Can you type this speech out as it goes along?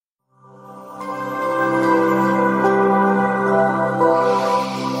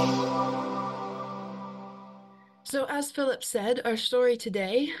Philip said, our story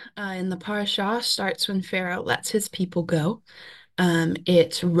today in the parashah starts when Pharaoh lets his people go.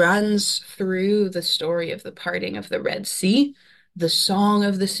 It runs through the story of the parting of the Red Sea, the Song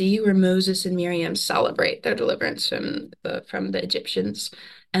of the Sea, where Moses and Miriam celebrate their deliverance from the Egyptians,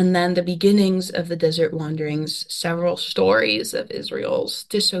 and then the beginnings of the desert wanderings, several stories of Israel's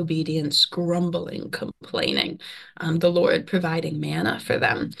disobedience, grumbling, complaining, the Lord providing manna for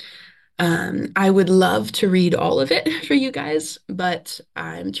them. I would love to read all of it for you guys, but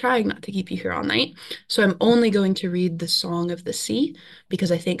I'm trying not to keep you here all night. So I'm only going to read the Song of the Sea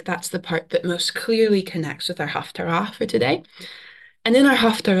because I think that's the part that most clearly connects with our Haftarah for today. And in our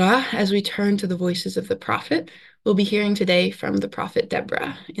Haftarah, as we turn to the voices of the prophet, we'll be hearing today from the prophet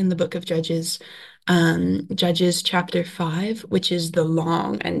Deborah in the book of Judges, Judges chapter 5, which is the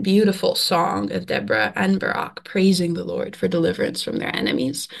long and beautiful song of Deborah and Barak praising the Lord for deliverance from their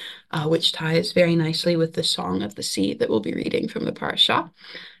enemies, which ties very nicely with the Song of the Sea that we'll be reading from the parashah,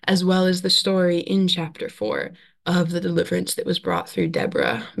 as well as the story in chapter 4 of the deliverance that was brought through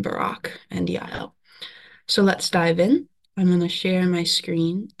Deborah, Barak, and Yael. So let's dive in. I'm going to share my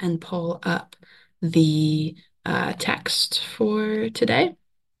screen and pull up the text for today.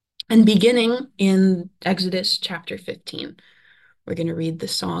 And beginning in Exodus chapter 15, we're going to read the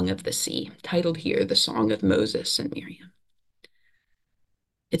Song of the Sea, titled here The Song of Moses and Miriam.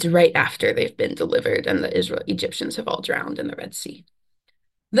 It's right after they've been delivered and the Egyptians have all drowned in the Red Sea.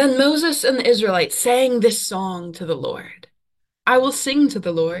 Then Moses and the Israelites sang this song to the Lord. I will sing to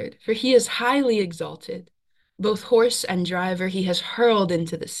the Lord, for he is highly exalted. Both horse and driver he has hurled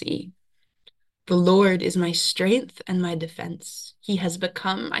into the sea. The Lord is my strength and my defense. He has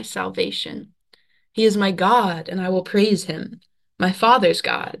become my salvation. He is my God, and I will praise him, my father's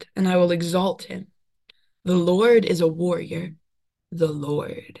God, and I will exalt him. The Lord is a warrior. The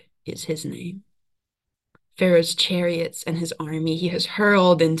Lord is his name. Pharaoh's chariots and his army he has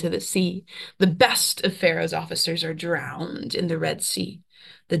hurled into the sea. The best of Pharaoh's officers are drowned in the Red Sea.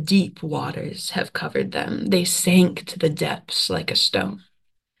 The deep waters have covered them. They sank to the depths like a stone.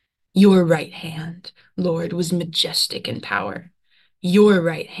 Your right hand, Lord, was majestic in power. Your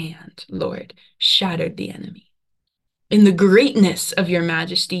right hand, Lord, shattered the enemy. In the greatness of your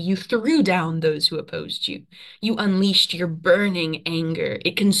majesty, you threw down those who opposed you. You unleashed your burning anger.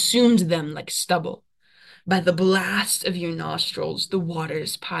 It consumed them like stubble. By the blast of your nostrils, the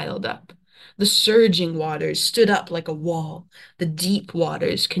waters piled up. The surging waters stood up like a wall. The deep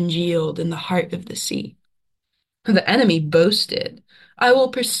waters congealed in the heart of the sea. The enemy boasted, I will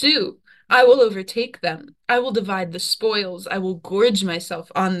pursue. I will overtake them. I will divide the spoils. I will gorge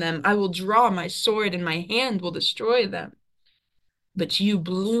myself on them. I will draw my sword, and my hand will destroy them. But you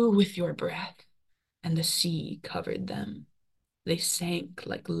blew with your breath, and the sea covered them. They sank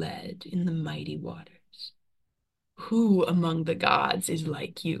like lead in the mighty waters. Who among the gods is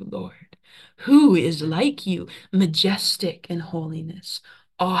like you, Lord? Who is like you, majestic in holiness,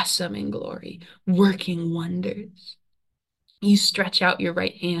 awesome in glory, working wonders? You stretch out your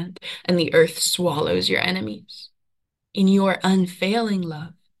right hand, and the earth swallows your enemies. In your unfailing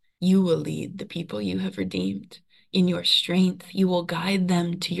love, you will lead the people you have redeemed. In your strength, you will guide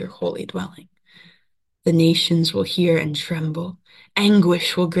them to your holy dwelling. The nations will hear and tremble.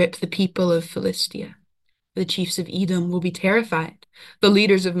 Anguish will grip the people of Philistia. The chiefs of Edom will be terrified. The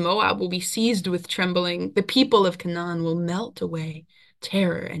leaders of Moab will be seized with trembling. The people of Canaan will melt away.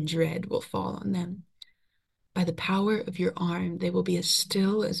 Terror and dread will fall on them. By the power of your arm, they will be as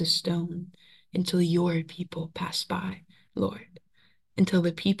still as a stone until your people pass by, Lord, until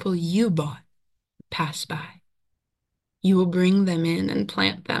the people you bought pass by. You will bring them in and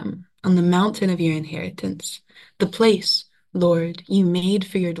plant them on the mountain of your inheritance, the place, Lord, you made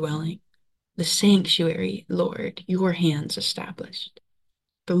for your dwelling, the sanctuary, Lord, your hands established.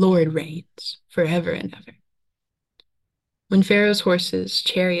 The Lord reigns forever and ever. When Pharaoh's horses,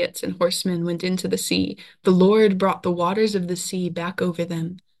 chariots, and horsemen went into the sea, the Lord brought the waters of the sea back over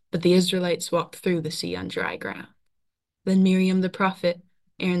them, but the Israelites walked through the sea on dry ground. Then Miriam the prophet,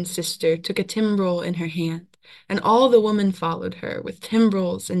 Aaron's sister, took a timbrel in her hand, and all the women followed her with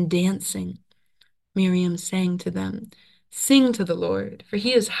timbrels and dancing. Miriam sang to them, Sing to the Lord, for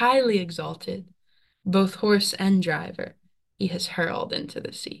he is highly exalted. Both horse and driver he has hurled into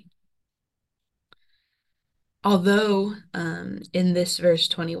the sea. Although in this verse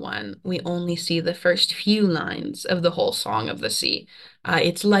 21, we only see the first few lines of the whole Song of the Sea,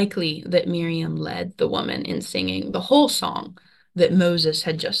 it's likely that Miriam led the woman in singing the whole song that Moses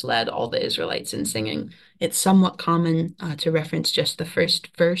had just led all the Israelites in singing. It's somewhat common to reference just the first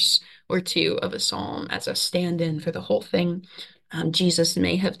verse or two of a psalm as a stand-in for the whole thing. Jesus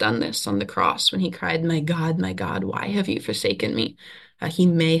may have done this on the cross when he cried, my God, why have you forsaken me? He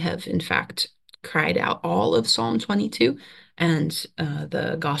may have, in fact, cried out all of Psalm 22, and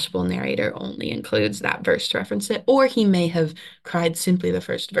the gospel narrator only includes that verse to reference it, or he may have cried simply the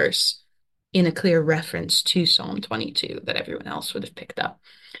first verse in a clear reference to Psalm 22 that everyone else would have picked up.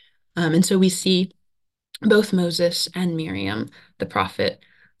 And so we see both Moses and Miriam, the prophet,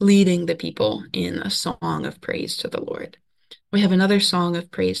 leading the people in a song of praise to the Lord. We have another song of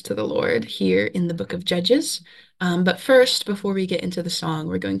praise to the Lord here in the book of Judges. But first, before we get into the song,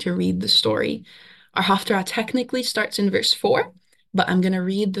 we're going to read the story. Our Haftarah technically starts in verse 4, but I'm going to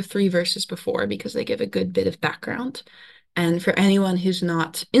read the three verses before because they give a good bit of background. And for anyone who's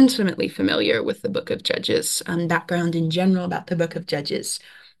not intimately familiar with the book of Judges, background in general about the book of Judges,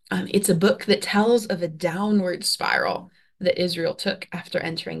 it's a book that tells of a downward spiral that Israel took after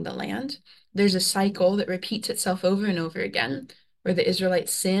entering the land. There's a cycle that repeats itself over and over again, where the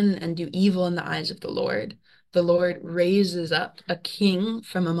Israelites sin and do evil in the eyes of the Lord. The Lord raises up a king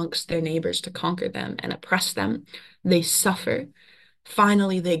from amongst their neighbors to conquer them and oppress them. They suffer.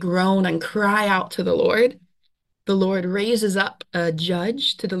 Finally, they groan and cry out to the Lord. The Lord raises up a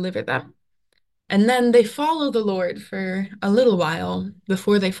judge to deliver them. And then they follow the Lord for a little while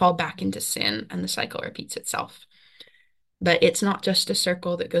before they fall back into sin and the cycle repeats itself. But it's not just a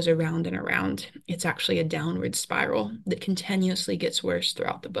circle that goes around and around. It's actually a downward spiral that continuously gets worse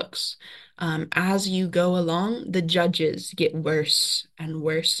throughout the books. As you go along, the judges get worse and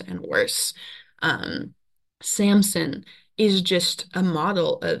worse and worse. Um, Samson is just a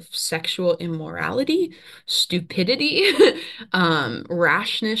model of sexual immorality, stupidity,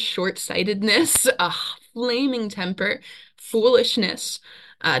 rashness, short-sightedness, a flaming temper, foolishness,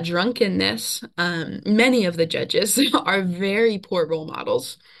 drunkenness. Many of the judges are very poor role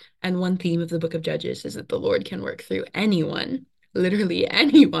models. And one theme of the book of Judges is that the Lord can work through anyone, literally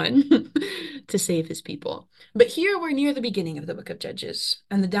anyone, to save his people. But here we're near the beginning of the book of Judges,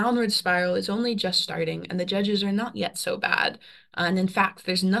 and the downward spiral is only just starting, and the judges are not yet so bad. And in fact,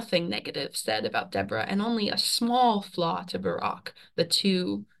 there's nothing negative said about Deborah, and only a small flaw to Barak, the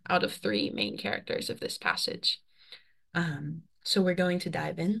two out of three main characters of this passage. So we're going to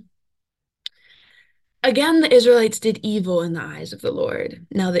dive in. Again, the Israelites did evil in the eyes of the Lord,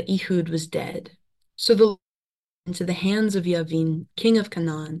 now that Ehud was dead. So the Lord into the hands of Yavin, king of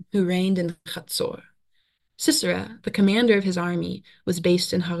Canaan, who reigned in Chatzor. Sisera, the commander of his army, was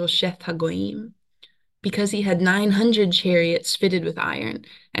based in Harosheth Hagoyim. Because he had 900 chariots fitted with iron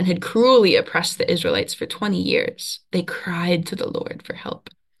and had cruelly oppressed the Israelites for 20 years, they cried to the Lord for help.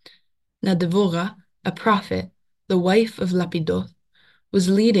 Now Devorah, a prophet, the wife of Lapidoth, was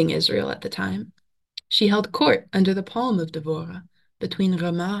leading Israel at the time. She held court under the palm of Devorah, between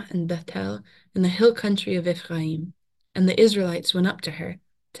Ramah and Bethel in the hill country of Ephraim, and the Israelites went up to her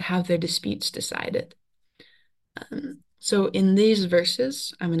to have their disputes decided. So in these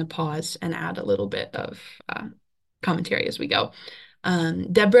verses, I'm going to pause and add a little bit of commentary as we go.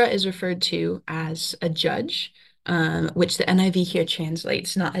 Deborah is referred to as a judge, which the NIV here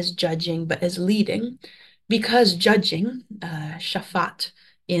translates not as judging, but as leading, because judging, shafat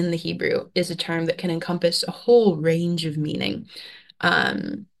in the Hebrew, is a term that can encompass a whole range of meaning.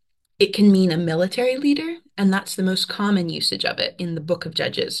 It can mean a military leader, and that's the most common usage of it in the book of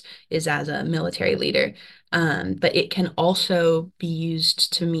Judges, is as a military leader. But it can also be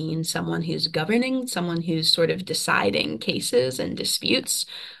used to mean someone who's governing, someone who's sort of deciding cases and disputes,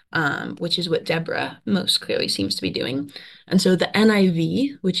 which is what Deborah most clearly seems to be doing. And so the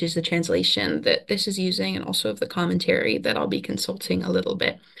NIV, which is the translation that this is using, and also of the commentary that I'll be consulting a little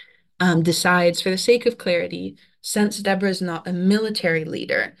bit, decides, for the sake of clarity, since Deborah is not a military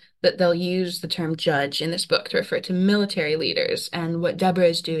leader, that they'll use the term judge in this book to refer to military leaders. And what Deborah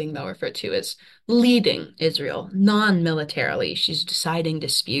is doing, they'll refer to as leading Israel, non-militarily. She's deciding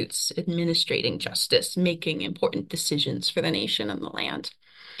disputes, administrating justice, making important decisions for the nation and the land.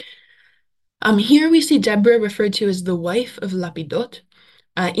 Here we see Deborah referred to as the wife of Lapidot.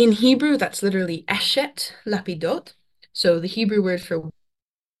 In Hebrew, that's literally Eshet Lapidot. So the Hebrew word for woman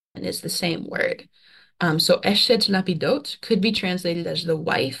is the same word. So Eshet Lapidot could be translated as the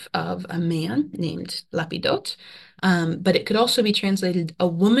wife of a man named Lapidot, but it could also be translated a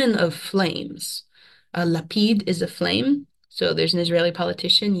woman of flames. Lapid is a flame. So there's an Israeli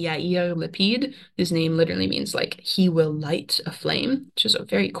politician, Yair Lapid, whose name literally means like he will light a flame, which is a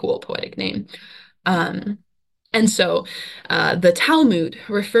very cool poetic name. And so the Talmud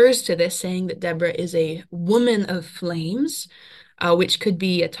refers to this, saying that Deborah is a woman of flames, which could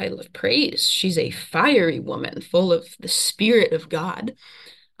be a title of praise. She's a fiery woman full of the Spirit of God.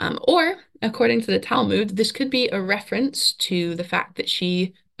 Or, according to the Talmud, this could be a reference to the fact that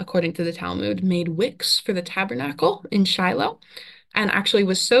she, according to the Talmud, made wicks for the tabernacle in Shiloh and actually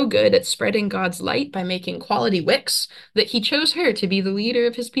was so good at spreading God's light by making quality wicks that he chose her to be the leader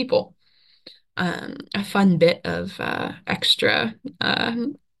of his people. A fun bit of extra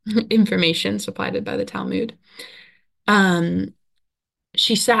information supplied by the Talmud. Um,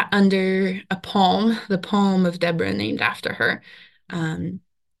 she sat under a palm, the palm of Deborah, named after her, um,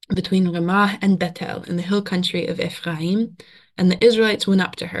 between Ramah and Bethel in the hill country of Ephraim, and the Israelites went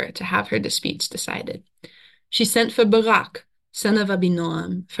up to her to have her disputes decided. She sent for Barak, son of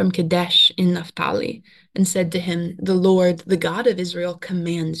Abinoam, from Kadesh in Naphtali, and said to him, "The Lord, the God of Israel,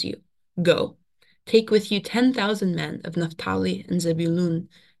 commands you, go, take with you 10,000 men of Naphtali and Zebulun,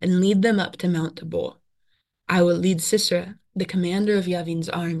 and lead them up to Mount Tabor. I will lead Sisera, the commander of Yavin's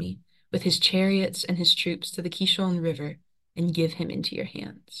army, with his chariots and his troops to the Kishon River, and give him into your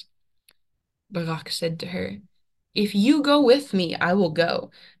hands." Barak said to her, "If you go with me, I will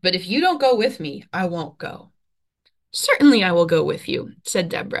go, but if you don't go with me, I won't go." "Certainly I will go with you," said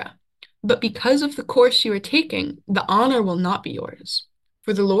Deborah. "But because of the course you are taking, the honor will not be yours.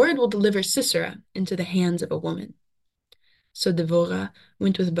 For the Lord will deliver Sisera into the hands of a woman." So Devorah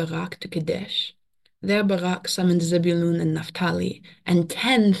went with Barak to Kadesh. There Barak summoned Zebulun and Naphtali, and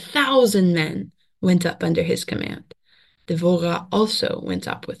 10,000 men went up under his command. Devorah also went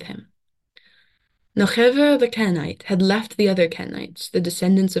up with him. Now Hever the Kenite had left the other Kenites, the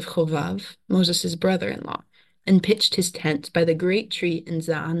descendants of Chovav, Moses' brother-in-law, and pitched his tent by the great tree in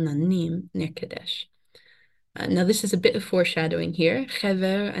Zaanannim near Kadesh. Now this is a bit of foreshadowing here.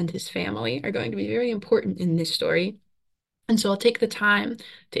 Hever and his family are going to be very important in this story. And so I'll take the time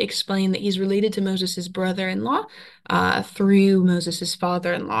to explain that he's related to Moses' brother-in-law through Moses'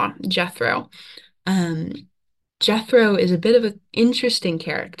 father-in-law, Jethro. Um, Jethro is a bit of an interesting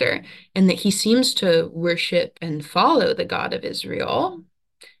character in that he seems to worship and follow the God of Israel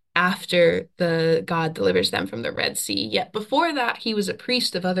after the God delivers them from the Red Sea. Yet before that, he was a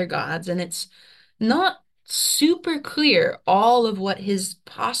priest of other gods, and it's not super clear all of what his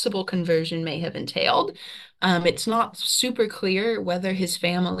possible conversion may have entailed. It's not super clear whether his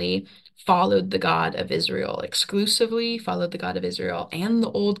family followed the God of Israel exclusively, followed the God of Israel and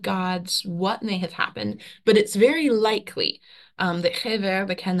the old gods, what may have happened, but it's very likely that Hever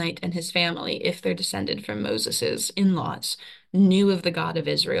the Kenite and his family, if they're descended from Moses's in-laws, knew of the God of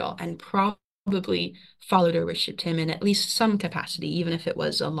Israel and probably followed or worshipped him in at least some capacity, even if it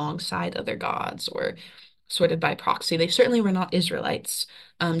was alongside other gods or sort of by proxy. They certainly were not Israelites.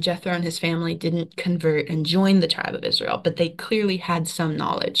 Jethro and his family didn't convert and join the tribe of Israel, but they clearly had some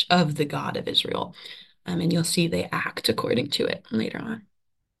knowledge of the God of Israel. And you'll see they act according to it later on.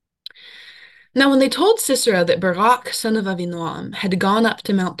 Now, when they told Sisera that Barak, son of Avinoam, had gone up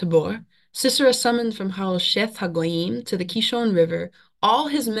to Mount Tabor, Sisera summoned from Harosheth Hagoyim to the Kishon River all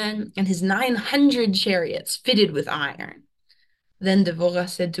his men and his 900 chariots fitted with iron. Then Devorah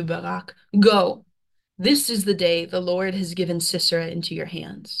said to Barak, "Go. This is the day the Lord has given Sisera into your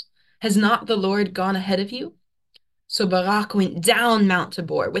hands. Has not the Lord gone ahead of you?" So Barak went down Mount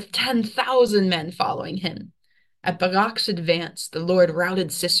Tabor with 10,000 men following him. At Barak's advance, the Lord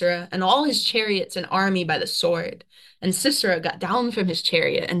routed Sisera and all his chariots and army by the sword, and Sisera got down from his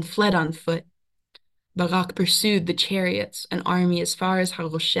chariot and fled on foot. Barak pursued the chariots and army as far as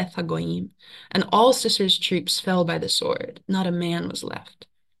Harosheth Hagoyim, and all Sisera's troops fell by the sword. Not a man was left.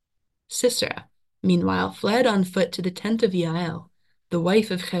 Sisera, meanwhile, fled on foot to the tent of Yael, the wife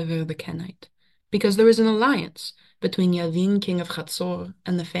of Hever the Kenite, because there was an alliance between Yavin, king of Chatzor,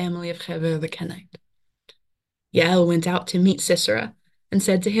 and the family of Hever the Kenite. Yael went out to meet Sisera and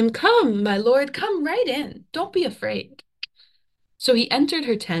said to him, "Come, my lord, come right in. Don't be afraid." So he entered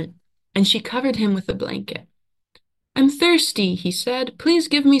her tent, and she covered him with a blanket. "I'm thirsty," he said. "Please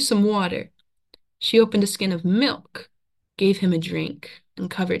give me some water." She opened a skin of milk, gave him a drink,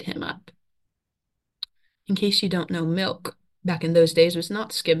 and covered him up. In case you don't know, milk back in those days was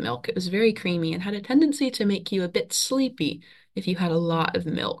not skim milk. It was very creamy and had a tendency to make you a bit sleepy if you had a lot of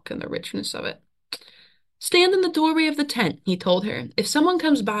milk and the richness of it. "Stand in the doorway of the tent," he told her. "If someone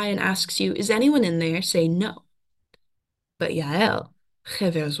comes by and asks you, 'Is anyone in there?' say no." But Yael,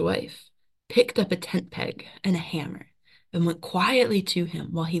 Hever's wife, picked up a tent peg and a hammer and went quietly to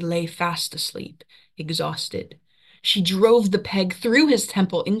him while he lay fast asleep, exhausted. She drove the peg through his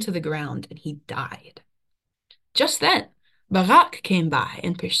temple into the ground, and he died. Just then, Barak came by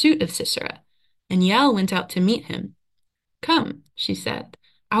in pursuit of Sisera, and Yael went out to meet him. "Come," she said,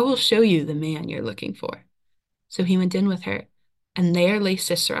 "I will show you the man you're looking for." So he went in with her, and there lay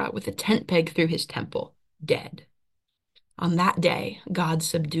Sisera with a tent peg through his temple, dead. On that day, God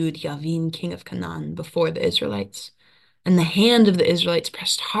subdued Yavin, king of Canaan, before the Israelites. And the hand of the Israelites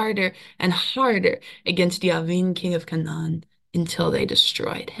pressed harder and harder against Yavin, king of Canaan, until they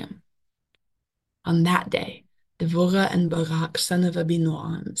destroyed him. On that day, Devorah and Barak, son of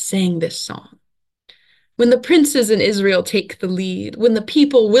Abinoam, sang this song. When the princes in Israel take the lead, when the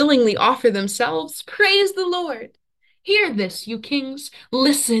people willingly offer themselves, praise the Lord. Hear this, you kings.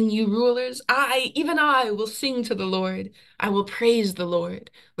 Listen, you rulers. Even I, will sing to the Lord. I will praise the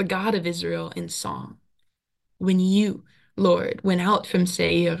Lord, the God of Israel, in song. When you, Lord, went out from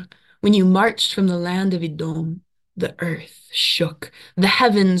Seir, when you marched from the land of Edom, the earth shook, the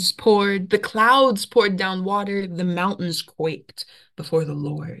heavens poured, the clouds poured down water, the mountains quaked before the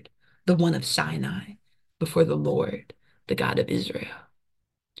Lord, the one of Sinai, before the Lord, the God of Israel.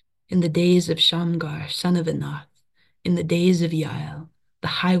 In the days of Shamgar, son of Anath, in the days of Yael, the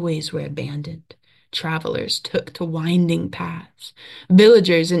highways were abandoned. Travelers took to winding paths.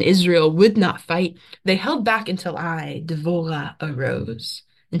 Villagers in Israel would not fight. They held back until I, Devorah, arose,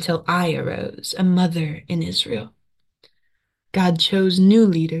 until I arose, a mother in Israel. God chose new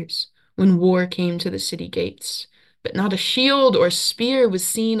leaders when war came to the city gates, but not a shield or spear was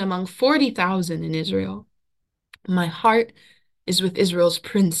seen among 40,000 in Israel. My heart is with Israel's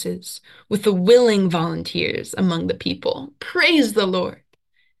princes, with the willing volunteers among the people. Praise the Lord.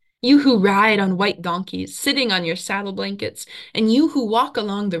 You who ride on white donkeys, sitting on your saddle blankets, and you who walk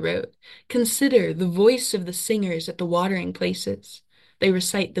along the road, consider the voice of the singers at the watering places. They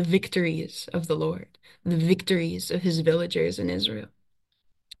recite the victories of the Lord, the victories of his villagers in Israel.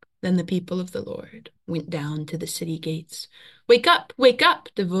 Then the people of the Lord went down to the city gates. Wake up,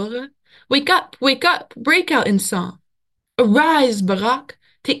 Devorah. Wake up, break out in song. Arise, Barak,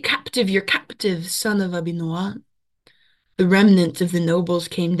 take captive your captive, son of Abinoam. The remnant of the nobles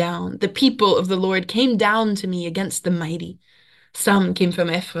came down. The people of the Lord came down to me against the mighty. Some came from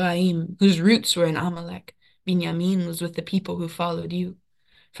Ephraim, whose roots were in Amalek. Benjamin was with the people who followed you.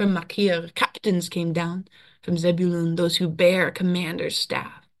 From Machir, captains came down. From Zebulun, those who bear a commander's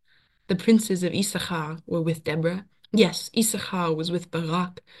staff. The princes of Issachar were with Deborah. Yes, Issachar was with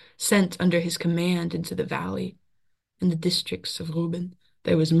Barak, sent under his command into the valley. In the districts of Reuben,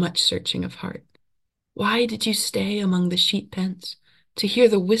 there was much searching of heart. Why did you stay among the sheep pens to hear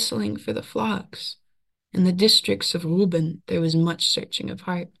the whistling for the flocks? In the districts of Reuben, there was much searching of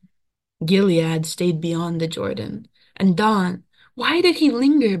heart. Gilead stayed beyond the Jordan. And Dan, why did he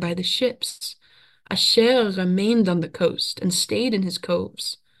linger by the ships? Asher remained on the coast and stayed in his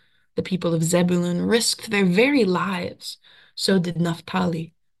coves. The people of Zebulun risked their very lives. So did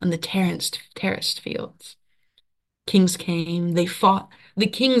Naphtali on the terraced fields. Kings came, they fought. The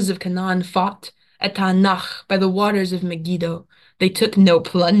kings of Canaan fought. At Taanach, by the waters of Megiddo, they took no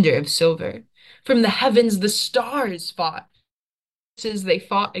plunder of silver. From the heavens the stars fought. As they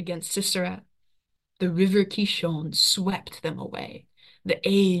fought against Sisera, the river Kishon swept them away. The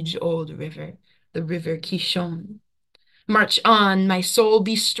age-old river, the river Kishon. March on, my soul,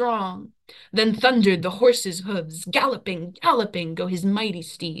 be strong. Then thundered the horses' hooves. Galloping, galloping go his mighty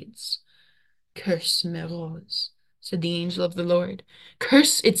steeds. Curse Meroz, said the angel of the Lord.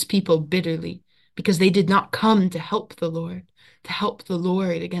 Curse its people bitterly, because they did not come to help the Lord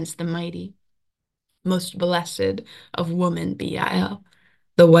against the mighty. Most blessed of woman be Yael,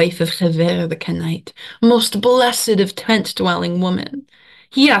 the wife of Hever the Kenite, most blessed of tent-dwelling woman.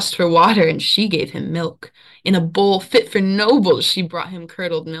 He asked for water, and she gave him milk. In a bowl fit for nobles, she brought him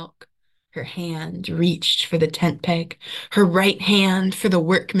curdled milk. Her hand reached for the tent peg, her right hand for the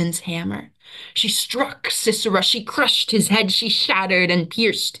workman's hammer. She struck Sisera, she crushed his head, she shattered and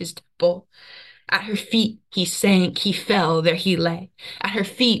pierced his temple. At her feet he sank, he fell, there he lay. At her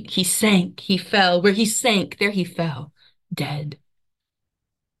feet he sank, he fell, where he sank, there he fell, dead.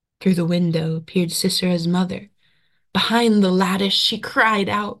 Through the window peered Sisera's mother. Behind the lattice she cried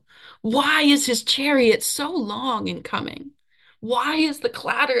out, "Why is his chariot so long in coming? Why is the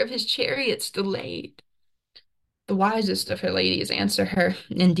clatter of his chariots delayed?" The wisest of her ladies answer her.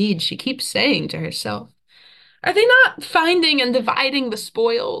 Indeed, she keeps saying to herself, "Are they not finding and dividing the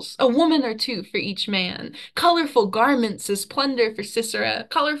spoils? A woman or two for each man. Colorful garments as plunder for Sisera.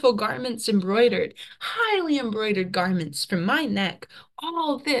 Colorful garments embroidered. Highly embroidered garments from my neck.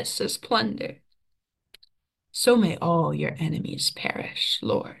 All this as plunder." So may all your enemies perish,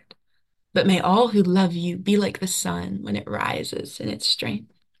 Lord. But may all who love you be like the sun when it rises in its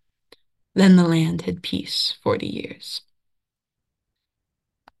strength. Then the land had peace 40 years.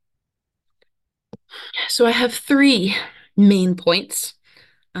 So I have three main points.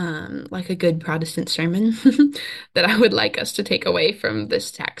 like a good Protestant sermon that I would like us to take away from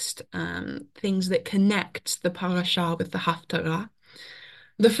this text. Things that connect the parasha with the haftarah.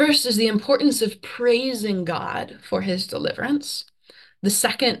 The first is the importance of praising God for his deliverance. The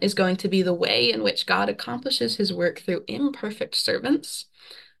second is going to be the way in which God accomplishes his work through imperfect servants.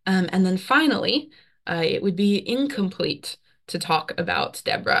 And then finally, it would be incomplete to talk about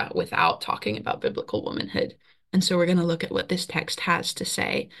Deborah without talking about biblical womanhood. And so we're going to look at what this text has to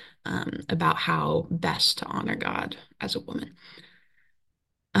say about how best to honor God as a woman.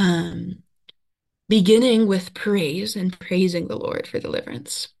 Um, Beginning with praise and praising the Lord for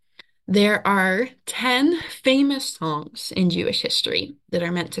deliverance. There are 10 famous songs in Jewish history that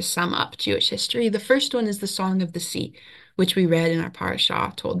are meant to sum up Jewish history. The first one is the Song of the Sea, which we read in our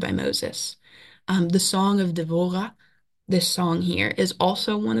parashah told by Moses. The Song of Devorah, this song here, is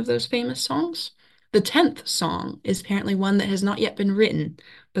also one of those famous songs. The 10th song is apparently one that has not yet been written,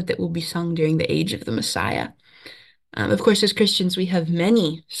 but that will be sung during the age of the Messiah. Of course, as Christians, we have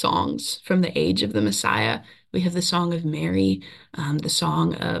many songs from the age of the Messiah. We have the Song of Mary, the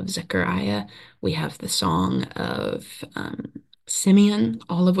Song of Zechariah. We have the Song of Simeon,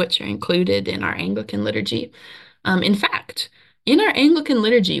 all of which are included in our Anglican liturgy. In fact, in our Anglican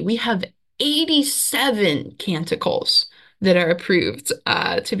liturgy, we have 87 canticles that are approved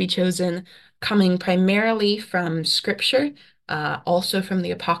to be chosen, coming primarily from Scripture, also from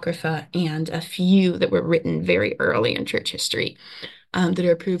the Apocrypha, and a few that were written very early in church history that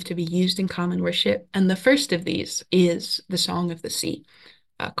are approved to be used in common worship. And the first of these is the Song of the Sea,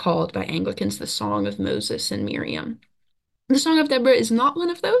 called by Anglicans the Song of Moses and Miriam. The Song of Deborah is not one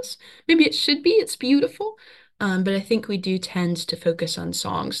of those. Maybe it should be. It's beautiful. But I think we do tend to focus on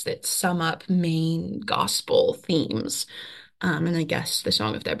songs that sum up main gospel themes. And I guess the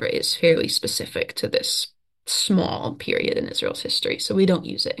Song of Deborah is fairly specific to this small period in Israel's history. So we don't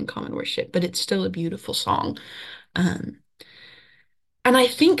use it in common worship, but it's still a beautiful song. Um, and I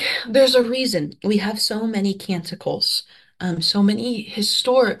think there's a reason we have so many canticles, so many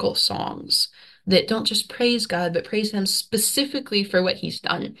historical songs that don't just praise God, but praise Him specifically for what He's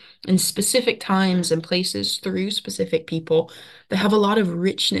done in specific times and places through specific people that have a lot of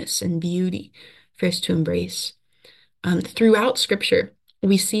richness and beauty for us to embrace. Throughout Scripture,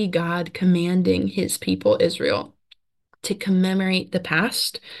 we see God commanding His people, Israel, to commemorate the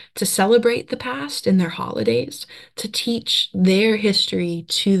past, to celebrate the past in their holidays, to teach their history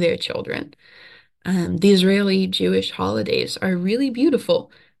to their children. The Israeli Jewish holidays are really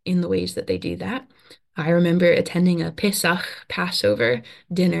beautiful in the ways that they do that. I remember attending a Pesach, Passover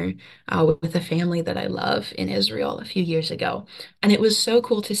dinner with a family that I love in Israel a few years ago. And it was so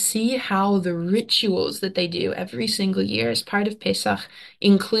cool to see how the rituals that they do every single year as part of Pesach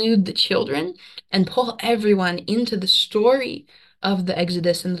include the children and pull everyone into the story of the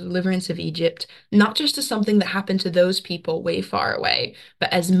Exodus and the deliverance of Egypt, not just as something that happened to those people way far away,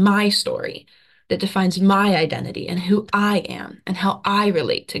 but as my story that defines my identity and who I am and how I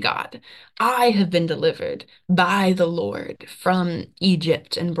relate to God. I have been delivered by the Lord from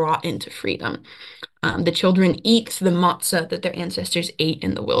Egypt and brought into freedom. The children eat the matzah that their ancestors ate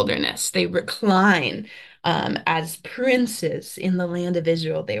in the wilderness. They recline as princes in the land of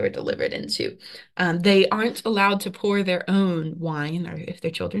Israel they were delivered into. They aren't allowed to pour their own wine, or if their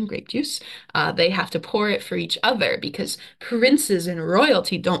children, grape juice. They have to pour it for each other because princes and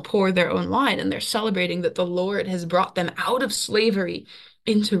royalty don't pour their own wine, and they're celebrating that the Lord has brought them out of slavery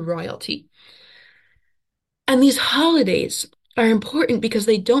into royalty. And these holidays are important because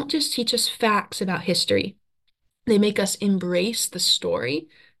they don't just teach us facts about history. They make us embrace the story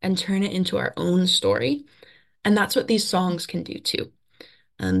and turn it into our own story. And that's what these songs can do too.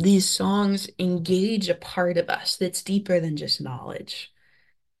 These songs engage a part of us that's deeper than just knowledge.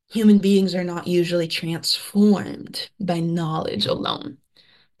 Human beings are not usually transformed by knowledge alone,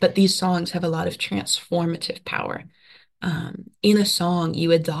 but these songs have a lot of transformative power. In a song,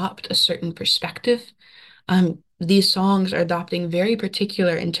 you adopt a certain perspective. These songs are adopting very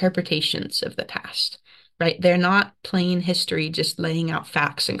particular interpretations of the past, right? They're not plain history, just laying out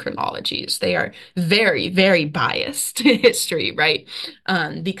facts and chronologies. They are very, very biased history, right?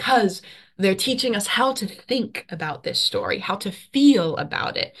 Because they're teaching us how to think about this story, how to feel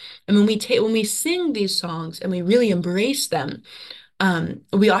about it. And when we sing these songs and we really embrace them,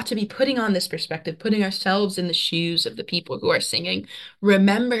 we ought to be putting on this perspective, putting ourselves in the shoes of the people who are singing,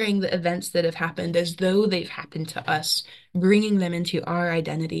 remembering the events that have happened as though they've happened to us, bringing them into our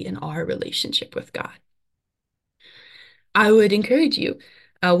identity and our relationship with God. I would encourage you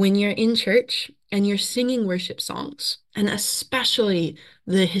when you're in church and you're singing worship songs And especially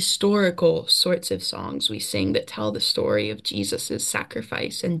the historical sorts of songs we sing that tell the story of Jesus's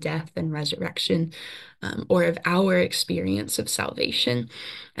sacrifice and death and resurrection, or of our experience of salvation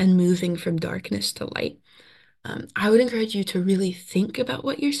and moving from darkness to light. I would encourage you to really think about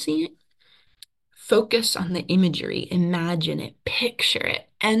what you're seeing. Focus on the imagery, imagine it, picture it,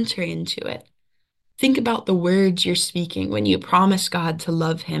 enter into it. Think about the words you're speaking when you promise God to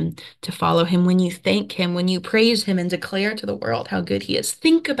love Him, to follow Him, when you thank Him, when you praise Him and declare to the world how good He is.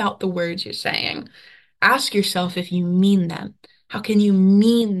 Think about the words you're saying. Ask yourself if you mean them. How can you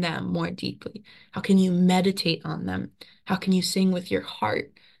mean them more deeply? How can you meditate on them? How can you sing with your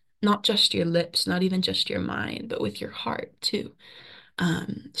heart? Not just your lips, not even just your mind, but with your heart too.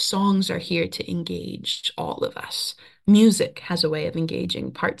 Songs are here to engage all of us. Music has a way of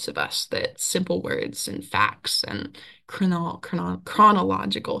engaging parts of us that simple words and facts and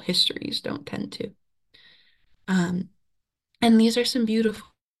chronological histories don't tend to. Um, and these are some beautifully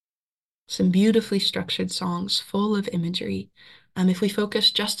structured songs full of imagery. If we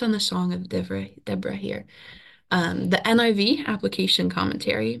focus just on the song of Deborah here, the NIV application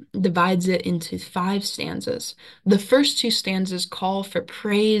commentary divides it into 5 stanzas. The first 2 stanzas call for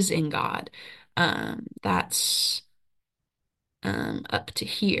praise in God. That's up to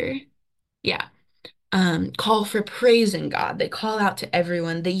here. Yeah, call for praising God. They call out to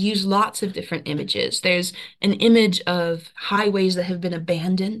everyone. They use lots of different images. There's an image of highways that have been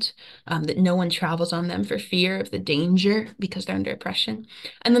abandoned, that no one travels on them for fear of the danger because they're under oppression.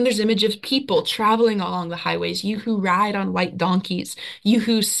 And then there's image of people traveling along the highways, you who ride on white donkeys, you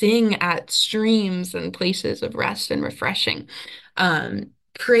who sing at streams and places of rest and refreshing.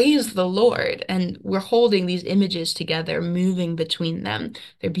 Praise the Lord. And we're holding these images together, moving between them.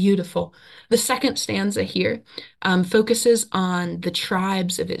 They're beautiful. The second stanza here focuses on the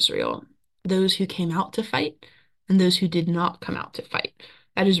tribes of Israel, those who came out to fight and those who did not come out to fight.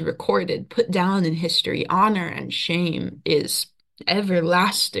 That is recorded, put down in history. Honor and shame is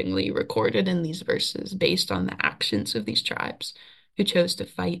everlastingly recorded in these verses based on the actions of these tribes who chose to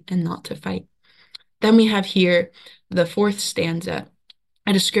fight and not to fight. Then we have here the fourth stanza,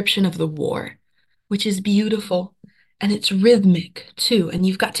 a description of the war, which is beautiful and it's rhythmic too. And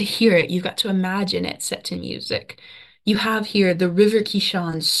you've got to hear it, you've got to imagine it set to music. You have here the river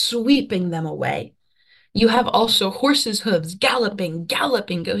Kishon sweeping them away. You have also horses' hooves galloping,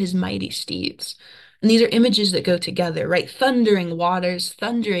 galloping go his mighty steeds. And these are images that go together, right? Thundering waters,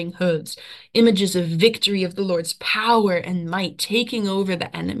 thundering hooves, images of victory of the Lord's power and might taking over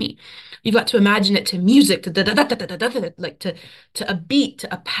the enemy. You've got to imagine it to music, like to a beat,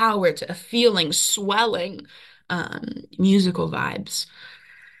 to a power, to a feeling, swelling, musical vibes.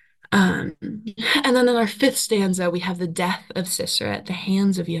 And then in our fifth stanza, we have the death of Sisera at the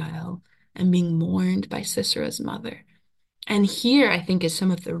hands of Yael and being mourned by Sisera's mother. And here, I think, is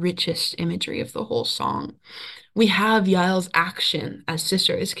some of the richest imagery of the whole song. We have Yael's action as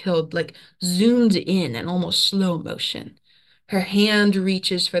Sisera is killed, like zoomed in and almost slow motion. Her hand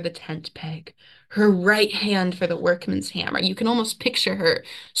reaches for the tent peg, her right hand for the workman's hammer. You can almost picture her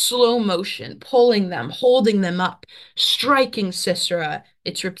slow motion, pulling them, holding them up, striking Sisera.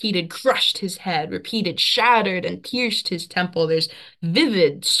 It's repeated, crushed his head, repeated, shattered and pierced his temple. There's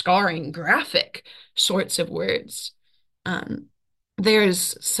vivid, scarring, graphic sorts of words. Um,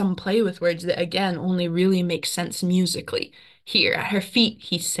 there's some play with words that, again, only really make sense musically. Here, at her feet,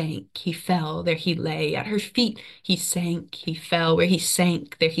 he sank, he fell, there he lay. At her feet, he sank, he fell. Where he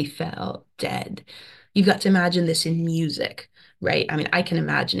sank, there he fell, dead. You've got to imagine this in music, right? I mean, I can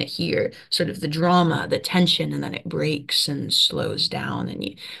imagine it here, sort of the drama, the tension, and then it breaks and slows down. And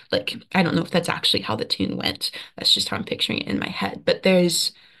you, like, I don't know if that's actually how the tune went. That's just how I'm picturing it in my head. But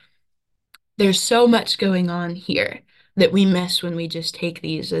there's so much going on here that we miss when we just take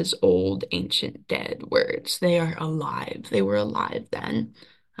these as old, ancient, dead words. They are alive. They were alive then.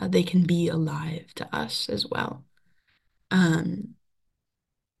 They can be alive to us as well. Um,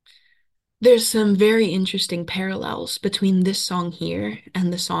 there's some very interesting parallels between this song here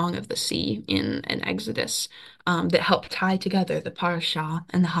and the Song of the Sea in Exodus, that help tie together the parasha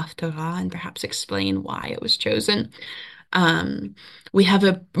and the haftarah and perhaps explain why it was chosen. Um, we have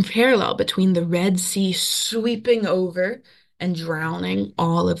a parallel between the Red Sea sweeping over and drowning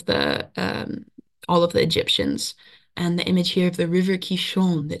all of the Egyptians, and the image here of the river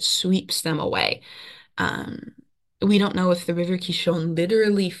Kishon that sweeps them away. Um, We don't know if the River Kishon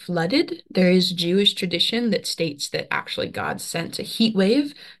literally flooded. There is Jewish tradition that states that actually God sent a heat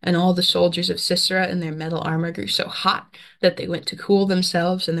wave, and all the soldiers of Sisera in their metal armor grew so hot that they went to cool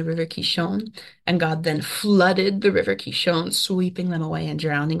themselves in the River Kishon, and God then flooded the River Kishon, sweeping them away and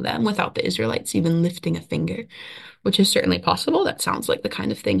drowning them without the Israelites even lifting a finger, which is certainly possible. That sounds like the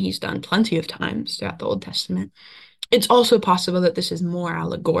kind of thing he's done plenty of times throughout the Old Testament. It's also possible that this is more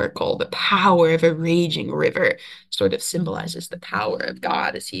allegorical. The power of a raging river sort of symbolizes the power of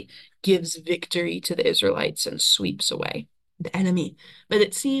God as he gives victory to the Israelites and sweeps away the enemy. But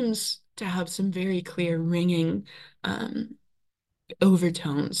it seems to have some very clear ringing um,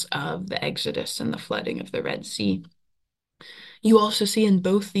 overtones of the Exodus and the flooding of the Red Sea. You also see in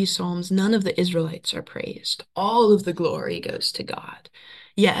both these Psalms, none of the Israelites are praised. All of the glory goes to God.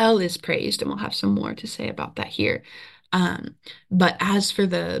 Yael is praised, and we'll have some more to say about that here. Um, but as for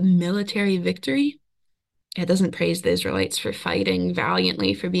the military victory, it doesn't praise the Israelites for fighting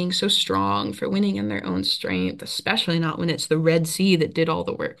valiantly, for being so strong, for winning in their own strength, especially not when it's the Red Sea that did all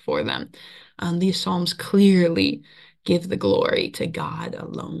the work for them. These Psalms clearly give the glory to God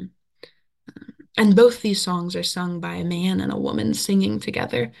alone. And both these songs are sung by a man and a woman singing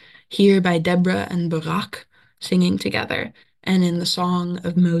together, here by Deborah and Barak singing together, and in the song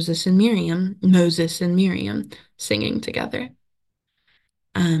of Moses and Miriam singing together.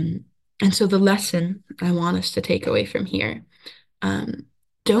 Um, and so the lesson I want us to take away from here, um,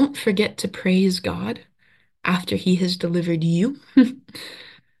 don't forget to praise God after he has delivered you.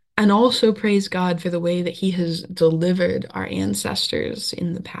 And also praise God for the way that He has delivered our ancestors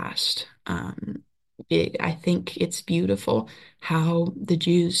in the past. I think it's beautiful how the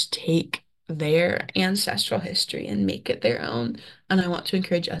Jews take their ancestral history and make it their own. And I want to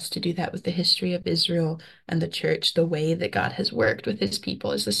encourage us to do that with the history of Israel and the church. The way that God has worked with His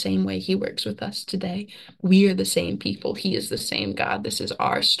people is the same way He works with us today. We are the same people. He is the same God. This is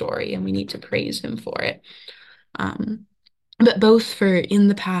our story, and we need to praise Him for it. Um, but both for in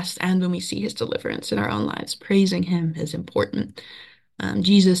the past and when we see his deliverance in our own lives, praising him is important.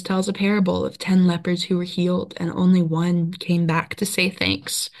 Jesus tells a parable of 10 lepers who were healed, and only one came back to say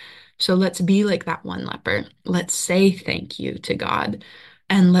thanks. So let's be like that one leper. Let's say thank you to God,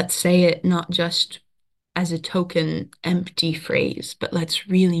 and let's say it not just as a token, empty phrase, but let's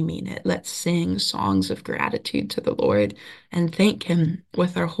really mean it. Let's sing songs of gratitude to the Lord and thank him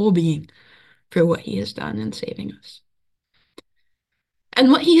with our whole being for what he has done in saving us. And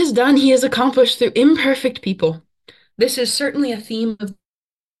what he has done, he has accomplished through imperfect people. This is certainly a theme of,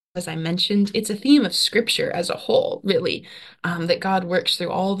 as I mentioned, it's a theme of scripture as a whole, really, that God works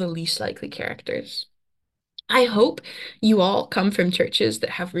through all the least likely characters. I hope you all come from churches that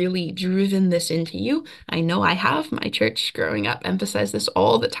have really driven this into you. I know I have. My church growing up emphasized this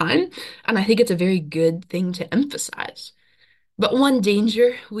all the time, and I think it's a very good thing to emphasize. But one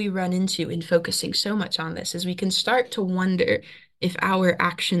danger we run into in focusing so much on this is we can start to wonder if our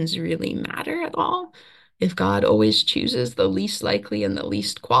actions really matter at all, if God always chooses the least likely and the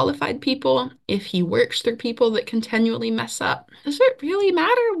least qualified people, if he works through people that continually mess up. Does it really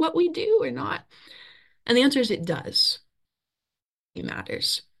matter what we do or not? And the answer is it does. It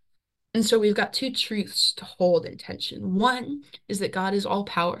matters. And so we've got two truths to hold in tension. One is that God is all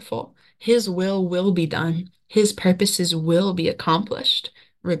powerful. His will be done. His purposes will be accomplished,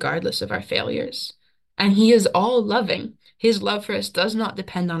 regardless of our failures. And he is all loving. His love for us does not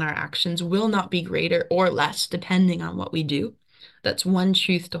depend on our actions, will not be greater or less depending on what we do. That's one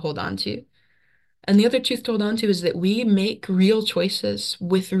truth to hold on to. And the other truth to hold on to is that we make real choices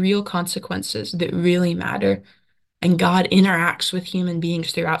with real consequences that really matter. And God interacts with human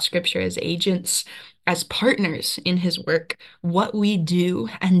beings throughout Scripture as agents, as partners in his work. What we do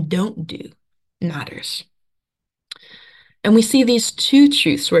and don't do matters. And we see these two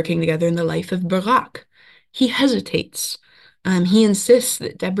truths working together in the life of Barak. He hesitates. He insists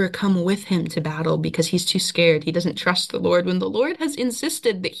that Deborah come with him to battle because he's too scared. He doesn't trust the Lord when the Lord has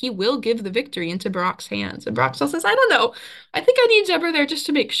insisted that he will give the victory into Barak's hands. And Barak still says, I don't know. I think I need Deborah there just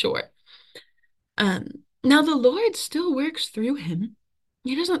to make sure. Now the Lord still works through him.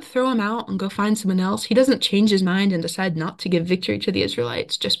 He doesn't throw him out and go find someone else. He doesn't change his mind and decide not to give victory to the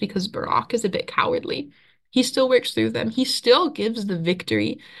Israelites just because Barak is a bit cowardly. He still works through them. He still gives the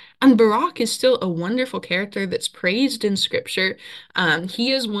victory. And Barak is still a wonderful character that's praised in Scripture.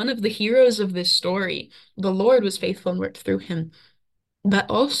 He is one of the heroes of this story. The Lord was faithful and worked through him. But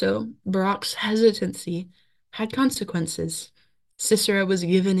also, Barak's hesitancy had consequences. Sisera was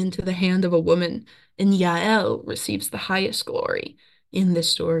given into the hand of a woman, and Yael receives the highest glory in this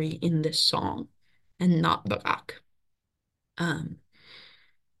story, in this song, and not Barak. Um,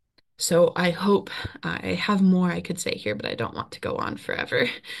 So I hope I have more I could say here, but I don't want to go on forever.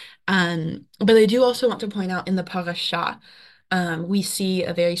 But I do also want to point out in the parasha, we see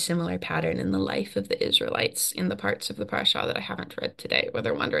a very similar pattern in the life of the Israelites in the parts of the parasha that I haven't read today, where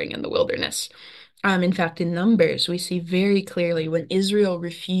they're wandering in the wilderness. In fact, in Numbers, we see very clearly when Israel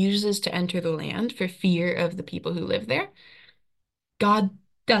refuses to enter the land for fear of the people who live there, God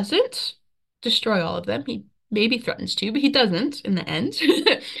doesn't destroy all of them. He maybe threatens to, but he doesn't in the end.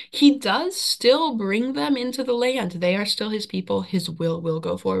 He does still bring them into the land. They are still his people. His will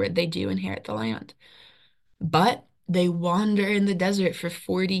go forward. They do inherit the land. But they wander in the desert for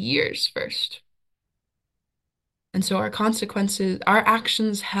 40 years first. And so our consequences, our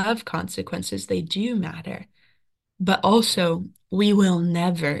actions have consequences. They do matter. But also, we will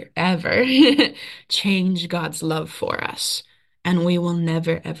never, ever change God's love for us. And we will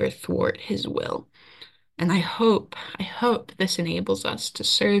never, ever thwart his will. And I hope this enables us to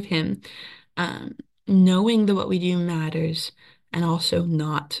serve him, um, knowing that what we do matters and also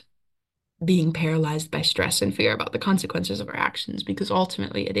not being paralyzed by stress and fear about the consequences of our actions, because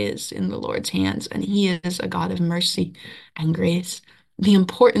ultimately it is in the Lord's hands, and he is a God of mercy and grace. The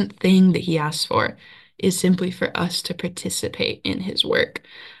important thing that he asks for is simply for us to participate in his work.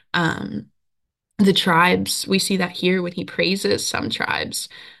 Um, the tribes, we see that here when he praises some tribes.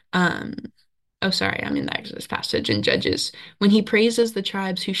 Um, Oh, sorry, I'm in the Exodus passage in Judges, when he praises the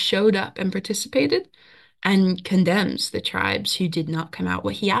tribes who showed up and participated and condemns the tribes who did not come out.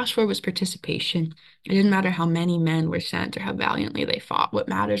 What he asked for was participation. It didn't matter how many men were sent or how valiantly they fought. What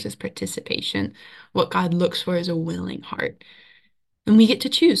matters is participation. What God looks for is a willing heart. And we get to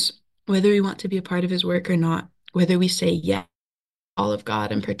choose whether we want to be a part of his work or not, whether we say yes all of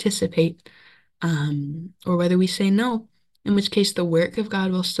God and participate, or whether we say no, in which case the work of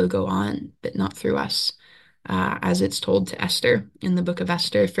God will still go on, but not through us, as it's told to Esther in the book of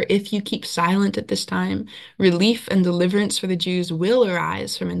Esther. For if you keep silent at this time, relief and deliverance for the Jews will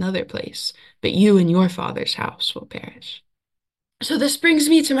arise from another place, but you and your father's house will perish. So this brings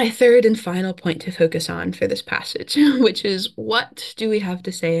me to my third and final point to focus on for this passage, which is what do we have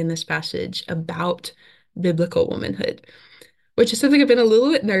to say in this passage about biblical womanhood? Which is something I've been a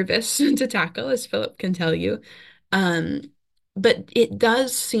little bit nervous to tackle, as Philip can tell you. Um, but it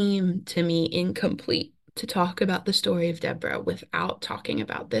does seem to me incomplete to talk about the story of Deborah without talking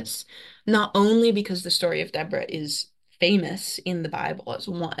about this, not only because the story of Deborah is famous in the Bible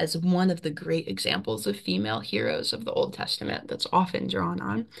as one of the great examples of female heroes of the Old Testament that's often drawn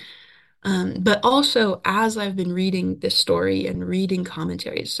on, but also as I've been reading this story and reading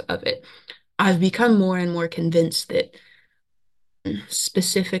commentaries of it, I've become more and more convinced that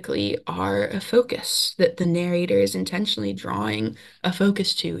specifically are a focus that the narrator is intentionally drawing a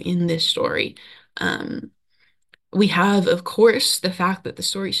focus to in this story. Um, we have, of course, the fact that the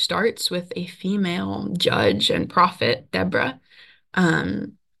story starts with a female judge and prophet, Deborah,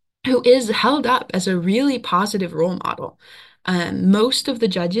 um, who is held up as a really positive role model. Most of the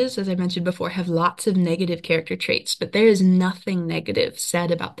judges, as I mentioned before, have lots of negative character traits, but there is nothing negative said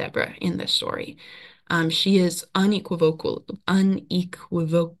about Deborah in this story. She is unequivocally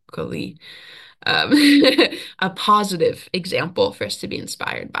um, a positive example for us to be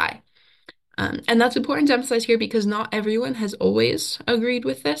inspired by. And that's important to emphasize here because not everyone has always agreed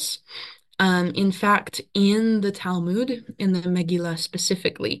with this. In fact, in the Talmud, in the Megillah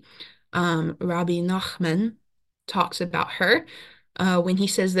specifically, Rabbi Nachman talks about her when he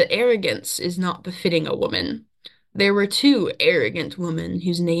says that arrogance is not befitting a woman. There were two arrogant women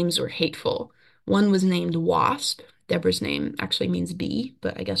whose names were hateful. One was named Wasp. Deborah's name actually means bee,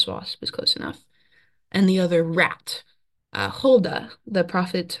 but I guess Wasp is close enough. And the other Rat. Huldah, the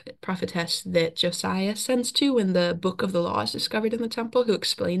prophetess that Josiah sends to when the book of the law is discovered in the temple, who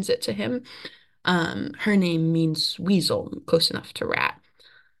explains it to him. Her name means weasel, close enough to rat.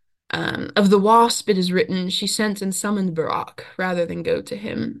 Of the wasp, it is written, she sent and summoned Barak rather than go to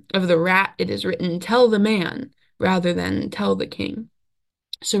him. Of the rat, it is written, tell the man rather than tell the king.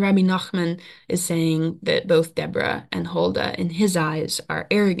 So Rabbi Nachman is saying that both Deborah and Huldah, in his eyes, are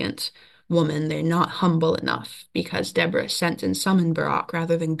arrogant women. They're not humble enough because Deborah sent and summoned Barak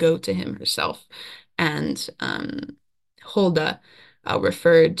rather than go to him herself. And Huldah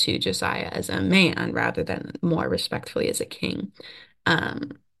referred to Josiah as a man rather than more respectfully as a king.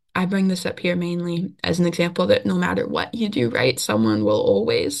 Um, I bring this up here mainly as an example that no matter what you do, right, someone will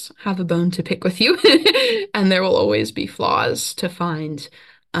always have a bone to pick with you, and there will always be flaws to find.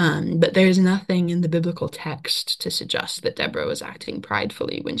 But there's nothing in the biblical text to suggest that Deborah was acting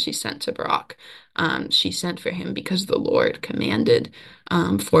pridefully when she sent to Barak. She sent for him because the Lord commanded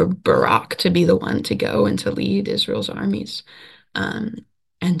for Barak to be the one to go and to lead Israel's armies. Um,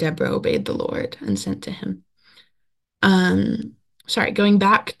 and Deborah obeyed the Lord and sent to him. Um, sorry, going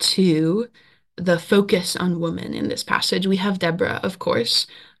back to the focus on woman in this passage, we have Deborah, of course.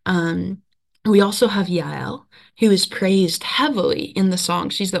 Um, we also have Yael, who is praised heavily in the song.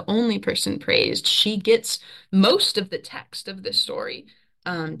 She's the only person praised. She gets most of the text of this story,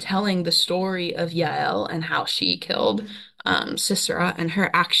 telling the story of Yael and how she killed Sisera and her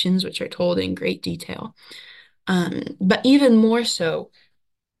actions, which are told in great detail. But even more so,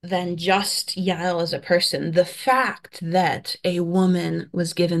 than just Yael as a person. The fact that a woman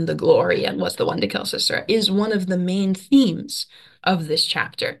was given the glory and was the one to kill Sisera is one of the main themes of this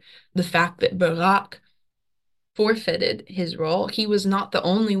chapter. The fact that Barak forfeited his role. He was not the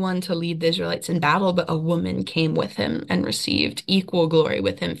only one to lead the Israelites in battle, but a woman came with him and received equal glory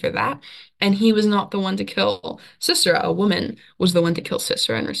with him for that. And he was not the one to kill Sisera. A woman was the one to kill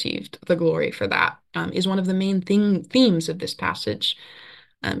Sisera and received the glory for that. Is one of the main themes of this passage.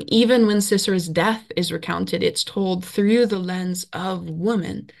 Even when Sisera's death is recounted, it's told through the lens of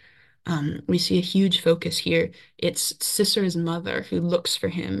woman. We see a huge focus here. It's Sisera's mother who looks for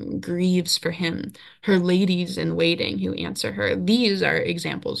him, grieves for him, her ladies in waiting who answer her. These are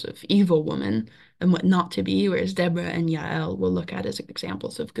examples of evil woman and what not to be, whereas Deborah and Yael will look at as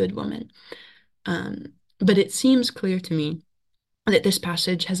examples of good woman. But it seems clear to me that this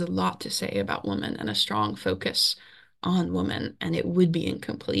passage has a lot to say about women and a strong focus on women, and it would be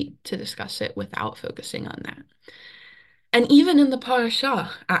incomplete to discuss it without focusing on that. And even in the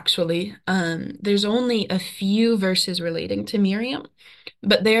parasha, actually, there's only a few verses relating to Miriam,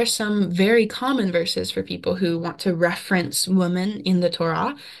 but there are some very common verses for people who want to reference women in the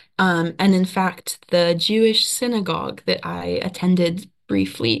Torah. And in fact, the Jewish synagogue that I attended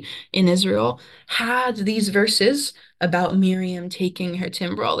briefly in Israel had these verses about Miriam taking her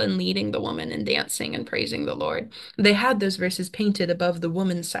timbrel and leading the woman and dancing and praising the Lord. They had those verses painted above the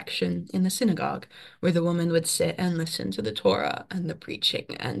women's section in the synagogue, where the woman would sit and listen to the Torah and the preaching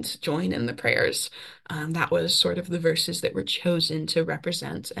and join in the prayers. That was sort of the verses that were chosen to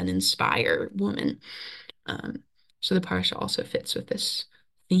represent and inspire women. Um, so the parsha also fits with this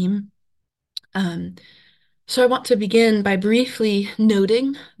theme. Um, so I want to begin by briefly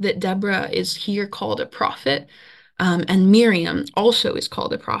noting that Deborah is here called a prophet, and Miriam also is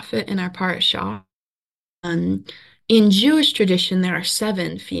called a prophet in our parasha. Um, in Jewish tradition, there are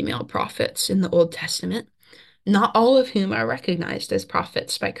 7 female prophets in the Old Testament, not all of whom are recognized as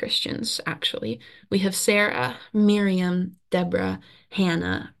prophets by Christians, actually. We have Sarah, Miriam, Deborah,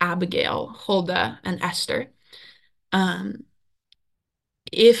 Hannah, Abigail, Huldah, and Esther. Um,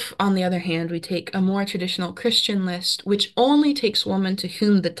 if, on the other hand, we take a more traditional Christian list, which only takes women to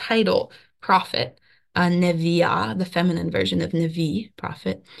whom the title prophet, Neviah, the feminine version of Nevi,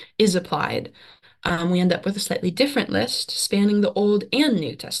 prophet, is applied, we end up with a slightly different list spanning the Old and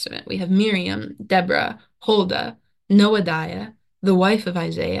New Testament. We have Miriam, Deborah, Huldah, Noadiah, the wife of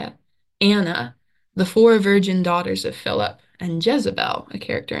Isaiah, Anna, the 4 virgin daughters of Philip, and Jezebel, a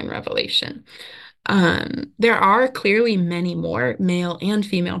character in Revelation. There are clearly many more male and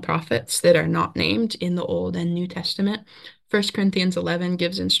female prophets that are not named in the Old and New Testament. 1 Corinthians 11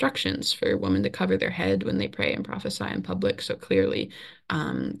 gives instructions for women to cover their head when they pray and prophesy in public. So clearly,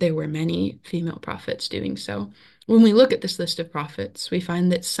 there were many female prophets doing so. When we look at this list of prophets, we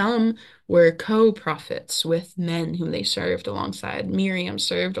find that some were co-prophets with men whom they served alongside. Miriam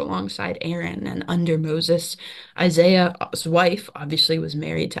served alongside Aaron and under Moses. Isaiah's wife obviously was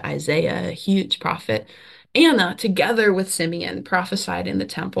married to Isaiah, a huge prophet. Anna, together with Simeon, prophesied in the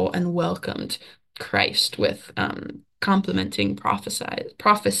temple and welcomed Christ with complimenting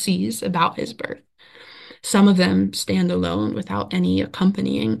prophecies about his birth. Some of them stand alone without any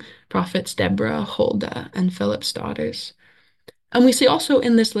accompanying prophets, Deborah, Huldah, and Philip's daughters. And we see also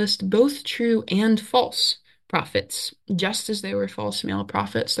in this list both true and false prophets. Just as there were false male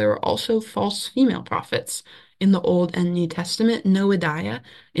prophets, there were also false female prophets in the Old and New Testament, Noadiah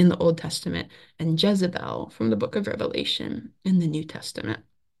in the Old Testament, and Jezebel from the book of Revelation in the New Testament.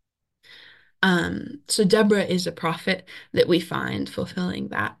 So Deborah is a prophet that we find fulfilling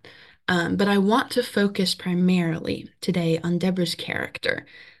that. But I want to focus primarily today on Deborah's character,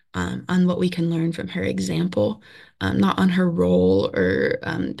 on what we can learn from her example, not on her role or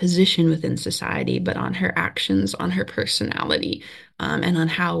position within society, but on her actions, on her personality, and on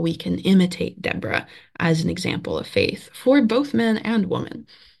how we can imitate Deborah as an example of faith for both men and women.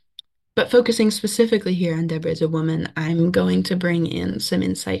 But focusing specifically here on Deborah as a woman, I'm going to bring in some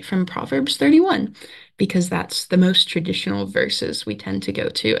insight from Proverbs 31, because that's the most traditional verses we tend to go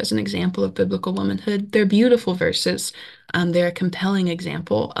to as an example of biblical womanhood. They're beautiful verses. They're a compelling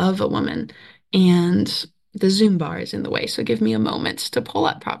example of a woman. And The Zoom bar is in the way, so give me a moment to pull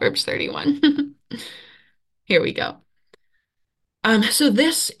up Proverbs 31. Here we go. So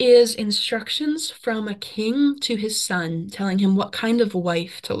this is instructions from a king to his son, telling him what kind of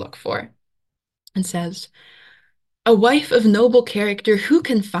wife to look for. It says, a wife of noble character who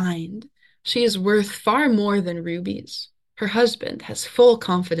can find? She is worth far more than rubies. Her husband has full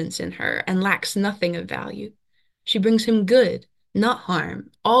confidence in her and lacks nothing of value. She brings him good, not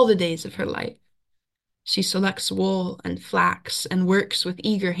harm, all the days of her life. She selects wool and flax and works with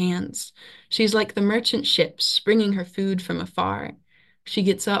eager hands. She is like the merchant ships, bringing her food from afar. She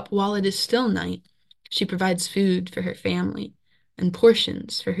gets up while it is still night. She provides food for her family and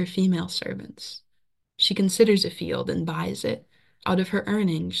portions for her female servants. She considers a field and buys it. Out of her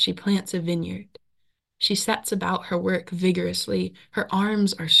earnings, she plants a vineyard. She sets about her work vigorously. Her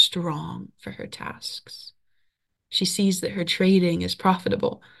arms are strong for her tasks. She sees that her trading is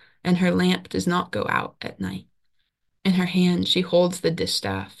profitable, and her lamp does not go out at night. In her hand, she holds the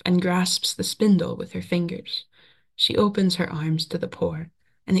distaff and grasps the spindle with her fingers. She opens her arms to the poor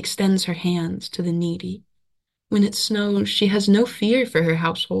and extends her hands to the needy. When it snows, she has no fear for her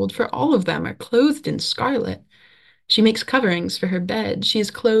household, for all of them are clothed in scarlet. She makes coverings for her bed. She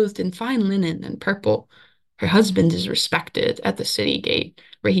is clothed in fine linen and purple. Her husband is respected at the city gate,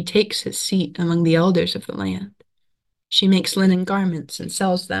 where he takes his seat among the elders of the land. She makes linen garments and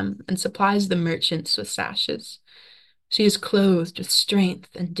sells them, and supplies the merchants with sashes. She is clothed with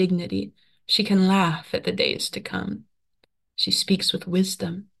strength and dignity. She can laugh at the days to come. She speaks with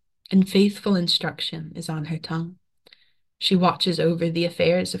wisdom, and faithful instruction is on her tongue. She watches over the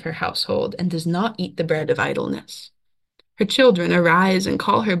affairs of her household and does not eat the bread of idleness. Her children arise and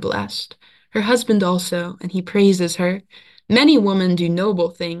call her blessed, her husband also, and he praises her. Many women do noble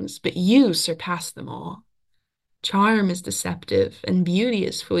things, but you surpass them all. Charm is deceptive, and beauty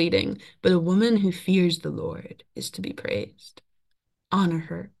is fleeting, but a woman who fears the Lord is to be praised. Honor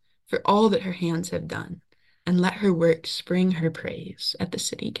her for all that her hands have done, and let her works bring her praise at the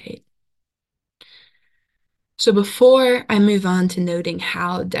city gate. So before I move on to noting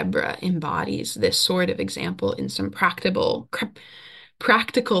how Deborah embodies this sort of example in some practical,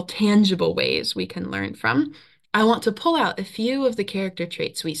 tangible ways we can learn from, I want to pull out a few of the character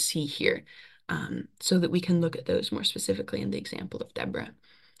traits we see here, so that we can look at those more specifically in the example of Deborah.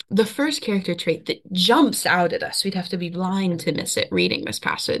 The first character trait that jumps out at us, we'd have to be blind to miss it reading this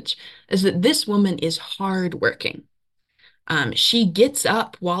passage, is that this woman is hardworking. She gets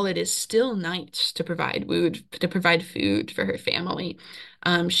up while it is still night to provide food for her family.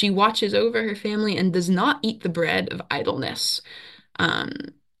 She watches over her family and does not eat the bread of idleness. Um,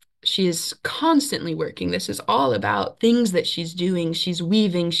 she is constantly working. This is all about things that she's doing. She's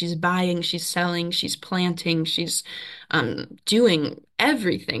weaving, she's buying, she's selling, she's planting, she's doing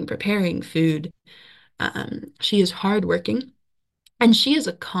everything, preparing food. She is hardworking, and she is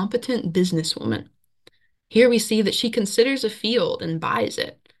a competent businesswoman. Here we see that she considers a field and buys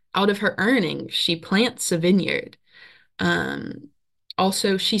it. Out of her earnings, she plants a vineyard. Um,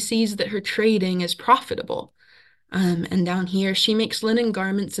 Also, she sees that her trading is profitable. And down here, she makes linen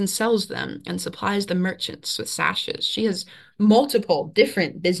garments and sells them and supplies the merchants with sashes. She has multiple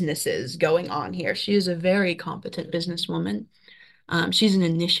different businesses going on here. She is a very competent businesswoman. She's an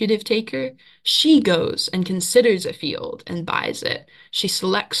initiative taker. She goes and considers a field and buys it. She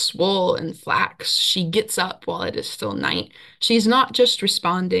selects wool and flax. She gets up while it is still night. She's not just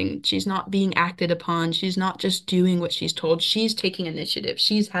responding. She's not being acted upon. She's not just doing what she's told. She's taking initiative.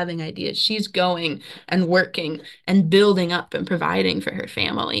 She's having ideas. She's going and working and building up and providing for her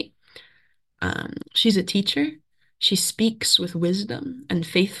family. She's a teacher. She speaks with wisdom, and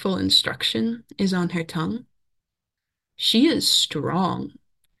faithful instruction is on her tongue. She is strong.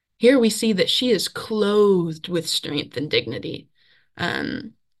 Here we see that she is clothed with strength and dignity.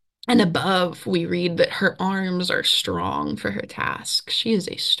 Um, and above, we read that her arms are strong for her task. She is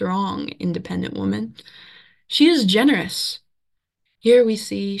a strong, independent woman. She is generous. Here we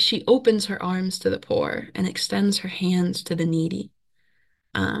see she opens her arms to the poor and extends her hands to the needy.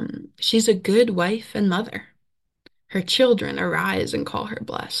 She's a good wife and mother. Her children arise and call her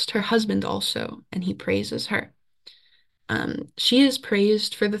blessed, her husband also, and he praises her. She is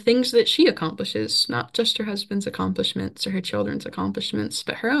praised for the things that she accomplishes, not just her husband's accomplishments or her children's accomplishments,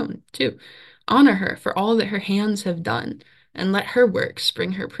 but her own too. Honor her for all that her hands have done, and let her works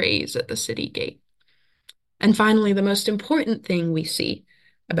bring her praise at the city gate. And finally, the most important thing we see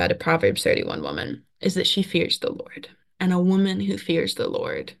about a Proverbs 31 woman is that she fears the Lord, and a woman who fears the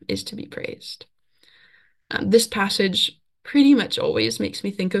Lord is to be praised. This passage pretty much always makes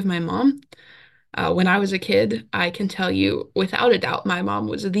me think of my mom. When I was a kid, I can tell you without a doubt, my mom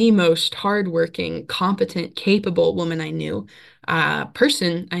was the most hardworking, competent, capable woman I knew,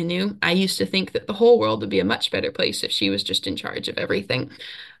 person I knew. I used to think that the whole world would be a much better place if she was just in charge of everything.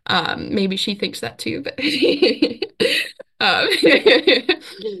 Maybe she thinks that too, but um,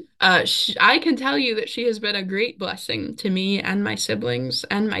 I can tell you that she has been a great blessing to me and my siblings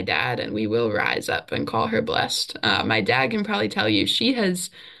and my dad, and we will rise up and call her blessed. My dad can probably tell you she has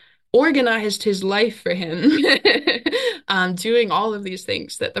organized his life for him, doing all of these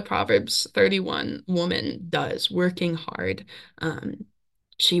things that the Proverbs 31 woman does, working hard. Um,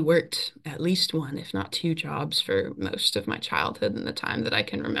 she worked at least one, if not two jobs for most of my childhood and the time that I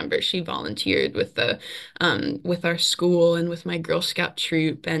can remember. She volunteered with with our school and with my Girl Scout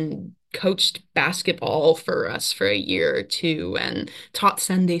troop and coached basketball for us for a year or two and taught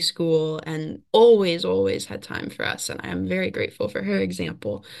Sunday school and always had time for us. And I am very grateful for her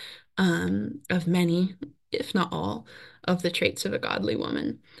example of many, if not all, of the traits of a godly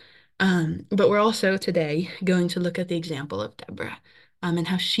woman. But we're also today going to look at the example of Deborah, and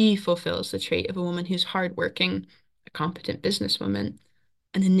how she fulfills the trait of a woman who's hardworking, a competent businesswoman,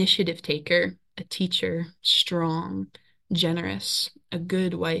 an initiative taker, a teacher, strong, generous, a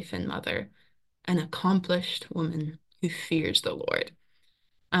good wife and mother, an accomplished woman who fears the Lord.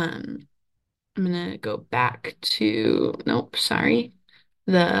 Um, I'm gonna go back to, nope, sorry,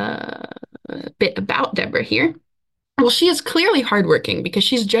 the bit about Deborah here. Well, she is clearly hardworking because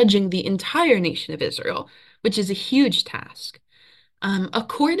she's judging the entire nation of Israel, which is a huge task.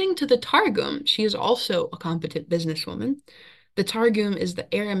 According to the Targum, she is also a competent businesswoman. The Targum is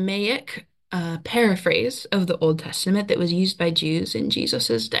the Aramaic paraphrase of the Old Testament that was used by Jews in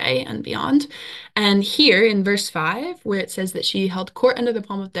Jesus's day and beyond. And here in verse 5, where it says that she held court under the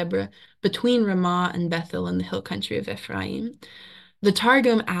palm of Deborah between Ramah and Bethel in the hill country of Ephraim, the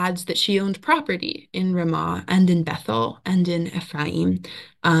Targum adds that she owned property in Ramah and in Bethel and in Ephraim.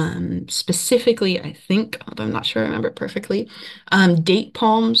 Specifically, I think, although I'm not sure I remember perfectly, date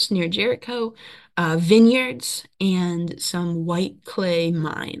palms near Jericho, vineyards, and some white clay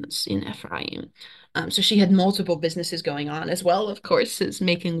mines in Ephraim. So she had multiple businesses going on, as well, of course, as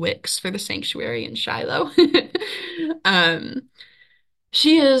making wicks for the sanctuary in Shiloh. Um,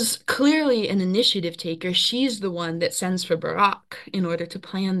 she is clearly an initiative taker. She's the one that sends for Barak in order to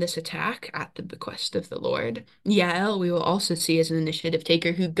plan this attack at the bequest of the Lord. Yael, we will also see as an initiative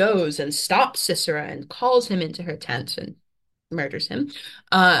taker who goes and stops Sisera and calls him into her tent and murders him,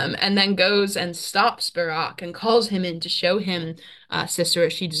 and then goes and stops Barak and calls him in to show him Sisera.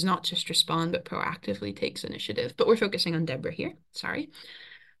 She does not just respond, but proactively takes initiative. But we're focusing on Deborah here. Sorry.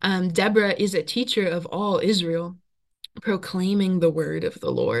 Deborah is a teacher of all Israel, proclaiming the word of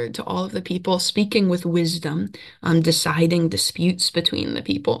the Lord to all of the people, speaking with wisdom, deciding disputes between the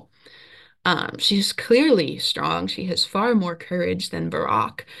people. She's clearly strong. She has far more courage than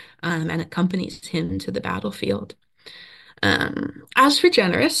Barak, and accompanies him to the battlefield. As for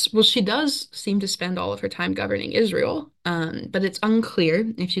generous, well, she does seem to spend all of her time governing Israel, but it's unclear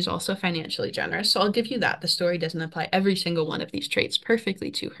if she's also financially generous. So I'll give you that. The story doesn't apply every single one of these traits perfectly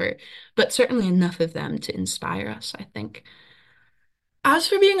to her, but certainly enough of them to inspire us, I think. As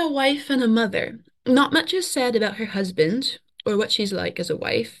for being a wife and a mother, not much is said about her husband or what she's like as a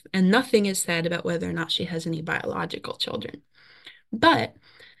wife, and nothing is said about whether or not she has any biological children. But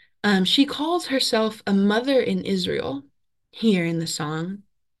she calls herself a mother in Israel here in the song.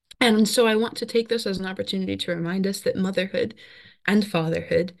 And so I want to take this as an opportunity to remind us that motherhood and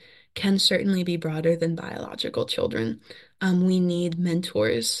fatherhood can certainly be broader than biological children. We need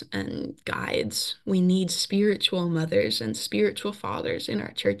mentors and guides. We need spiritual mothers and spiritual fathers in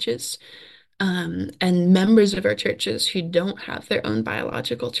our churches, and members of our churches who don't have their own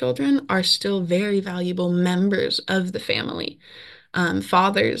biological children are still very valuable members of the family,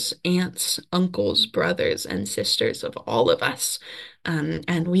 fathers, aunts, uncles, brothers, and sisters of all of us.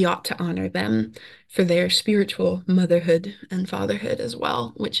 And we ought to honor them for their spiritual motherhood and fatherhood as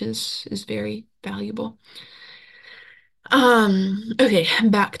well, which is very valuable. Okay,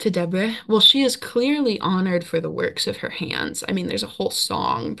 back to Deborah. Well, she is clearly honored for the works of her hands. I mean, there's a whole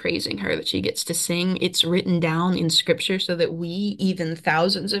song praising her that she gets to sing. It's written down in scripture so that we, even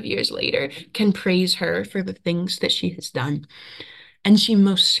thousands of years later, can praise her for the things that she has done. And she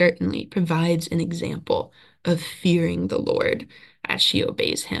most certainly provides an example of fearing the Lord as she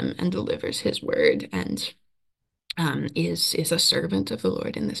obeys him and delivers his word and is a servant of the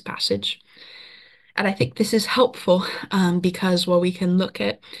Lord in this passage. And I think this is helpful because while we can look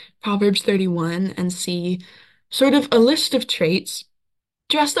at Proverbs 31 and see sort of a list of traits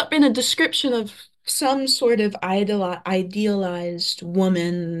dressed up in a description of some sort of idealized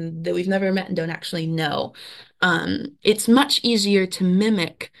woman that we've never met and don't actually know. It's much easier to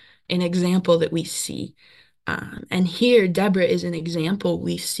mimic an example that we see. And here, Deborah is an example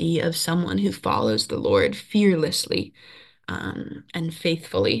we see of someone who follows the Lord fearlessly, and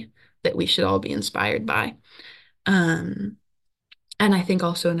faithfully, that we should all be inspired by. Um, and I think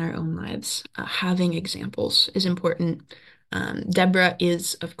also in our own lives, having examples is important. Deborah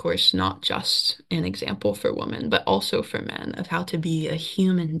is, of course, not just an example for women, but also for men of how to be a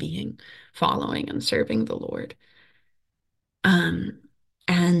human being following and serving the Lord. Um,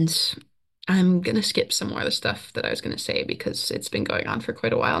 and I'm gonna skip some more of the stuff that I was gonna say because it's been going on for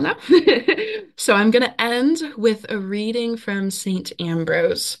quite a while now. So I'm gonna end with a reading from Saint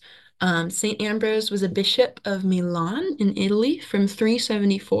Ambrose. Saint Ambrose was a bishop of Milan in Italy from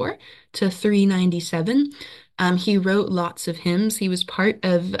 374 to 397. He wrote lots of hymns. He was part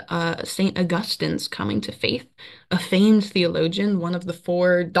of Saint Augustine's coming to faith, a famed theologian, one of the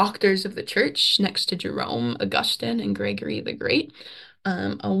four doctors of the church, next to Jerome, Augustine, and Gregory the Great.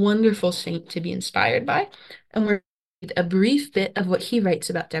 A wonderful saint to be inspired by. And we're a brief bit of what he writes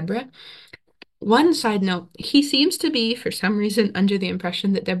about Deborah. One side note, he seems to be, for some reason, under the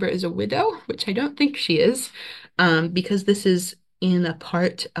impression that Deborah is a widow, which I don't think she is, because this is in a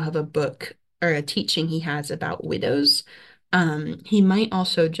part of a book or a teaching he has about widows. He might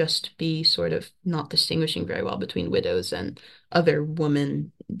also just be sort of not distinguishing very well between widows and other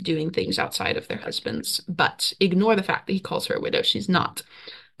women doing things outside of their husbands. But ignore the fact that he calls her a widow. She's not.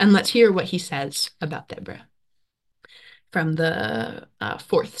 And let's hear what he says about Deborah from the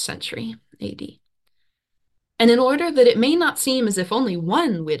 4th century AD. And in order that it may not seem as if only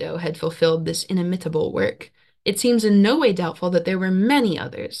one widow had fulfilled this inimitable work, it seems in no way doubtful that there were many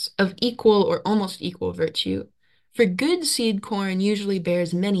others of equal or almost equal virtue. For good seed corn usually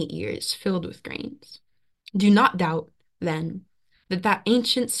bears many ears filled with grains. Do not doubt, then, that that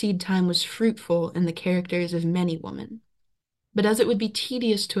ancient seed time was fruitful in the characters of many women. But as it would be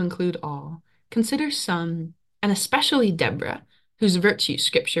tedious to include all, consider some, and especially Deborah, whose virtue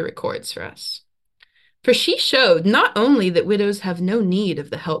Scripture records for us. For she showed not only that widows have no need of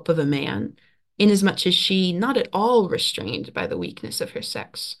the help of a man, inasmuch as she, not at all restrained by the weakness of her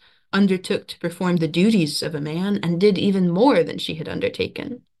sex, undertook to perform the duties of a man, and did even more than she had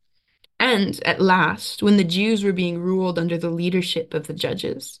undertaken. And at last, when the Jews were being ruled under the leadership of the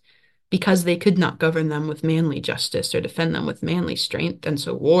judges, because they could not govern them with manly justice or defend them with manly strength, and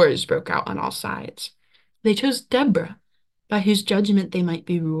so wars broke out on all sides, they chose Deborah, by whose judgment they might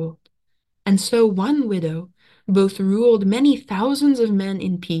be ruled. And so one widow both ruled many thousands of men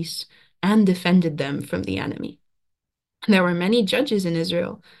in peace and defended them from the enemy. There were many judges in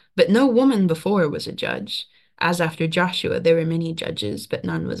Israel, but no woman before was a judge, as after Joshua there were many judges, but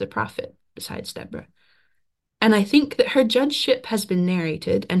none was a prophet, besides Deborah. And I think that her judgeship has been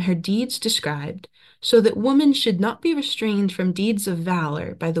narrated and her deeds described, so that women should not be restrained from deeds of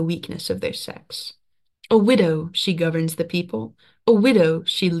valor by the weakness of their sex. A widow, she governs the people. A widow,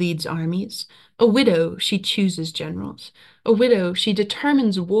 she leads armies. A widow, she chooses generals. A widow, she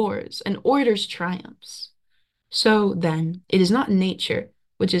determines wars and orders triumphs. So, then, it is not nature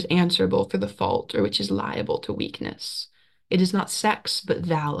which is answerable for the fault or which is liable to weakness. It is not sex, but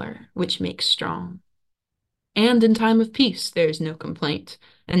valor, which makes strong. And in time of peace there is no complaint,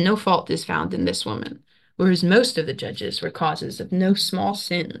 and no fault is found in this woman, whereas most of the judges were causes of no small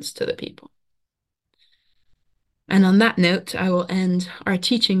sins to the people. And on that note, I will end our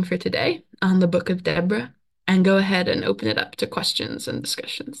teaching for today on the book of Deborah and go ahead and open it up to questions and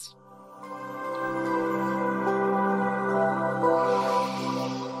discussions.